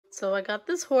So I got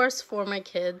this horse for my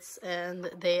kids and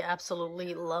they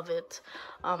absolutely love it.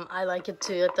 I like it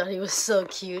too. I thought he was so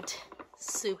cute.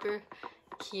 Super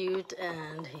cute,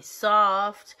 and he's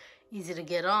soft, easy to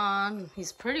get on.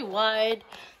 He's pretty wide,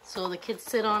 so the kids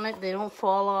sit on it, they don't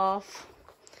fall off.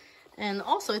 And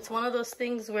also, it's one of those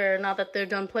things where now that they're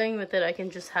done playing with it, I can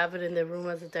just have it in their room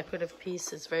as a decorative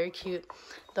piece. It's very cute.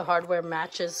 The hardware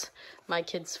matches my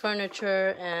kids'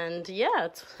 furniture, and yeah,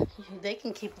 they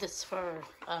can keep this for,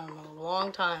 I don't know, a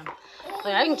long time.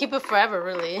 Like, I can keep it forever,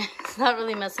 really. It's not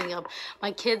really messing up.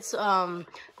 My kids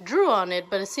drew on it,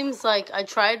 but it seems like I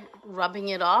tried rubbing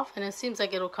it off, and it seems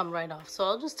like it'll come right off. So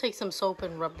I'll just take some soap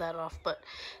and rub that off. But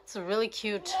it's a really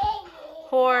cute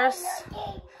horse.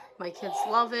 My kids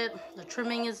love it. The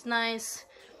trimming is nice.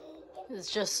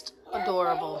 It's just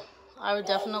adorable. I would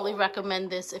definitely recommend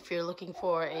this if you're looking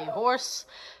for a horse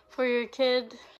for your kid.